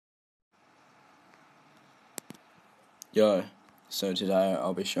Yo, so today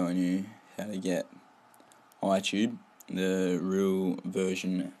I'll be showing you how to get ITUBE, the real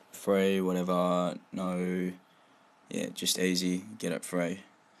version, free, whatever, just easy, get it free.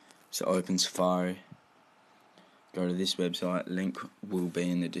 So open Safari, go to this website, link will be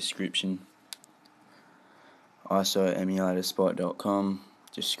in the description, isoemulatorspot.com,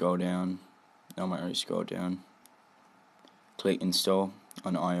 just scroll down, I won't really scroll down, click install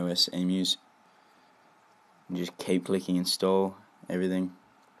on iOS emus. Just keep clicking install everything.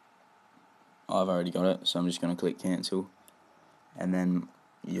 I've already got it, so I'm just going to click cancel, and then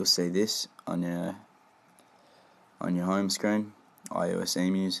you'll see this on your home screen, iOS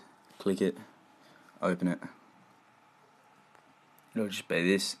emus. Click it, open it. It'll just be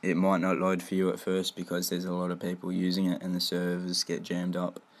this. It might not load for you at first because there's a lot of people using it and the servers get jammed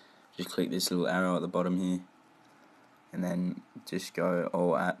up. Just click this little arrow at the bottom here, and then just go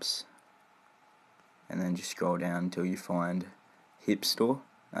all apps, and then just scroll down until you find hipstore.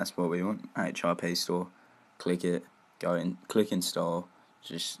 That's what we want, HIP store. Click it, go in, click install.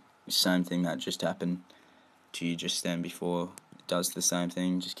 Just same thing that just happened to you just then before. It does the same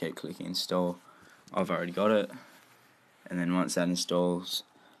thing, just keep clicking install. I've already got it. And then once that installs,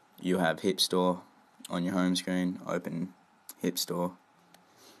 you have hipstore on your home screen. Open hipstore.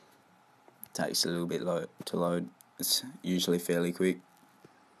 Takes a little bit to load. It's usually fairly quick.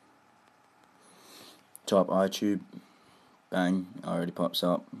 Type ITUBE, bang, already pops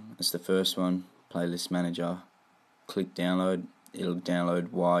up. It's the first one, playlist manager. Click download, it'll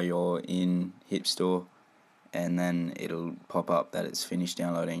download while you're in hipstore, and then it'll pop up that it's finished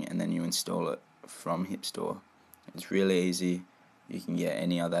downloading, and then you install it from hipstore. It's really easy. You can get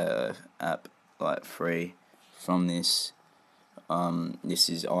any other app like free from this. This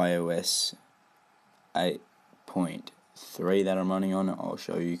is iOS 8.3 that I'm running on. I'll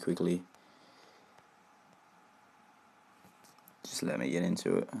show you quickly. Just let me get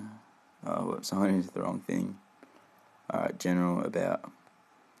into it. Oh, whoops, I went into the wrong thing. Alright, general about,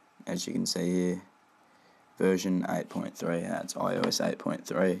 as you can see here, version 8.3, that's iOS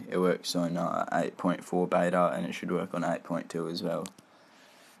 8.3. It works on 8.4 beta, and it should work on 8.2 as well.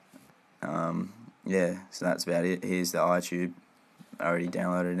 So that's about it. Here's the ITUBE, already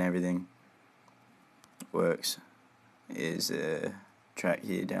downloaded and everything. Works. Here's a track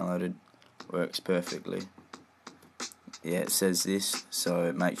here downloaded, works perfectly. Yeah, it says this,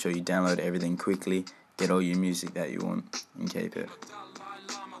 so make sure you download everything quickly, get all your music that you want, and keep it.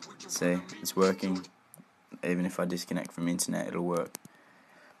 See, it's working. Even if I disconnect from internet, it'll work.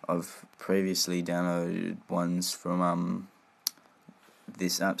 I've previously downloaded ones from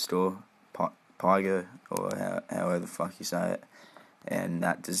this app store, Pygo, or however the fuck you say it, and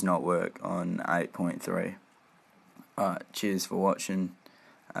that does not work on 8.3. Alright, cheers for watching.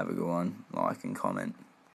 Have a good one. Like and comment.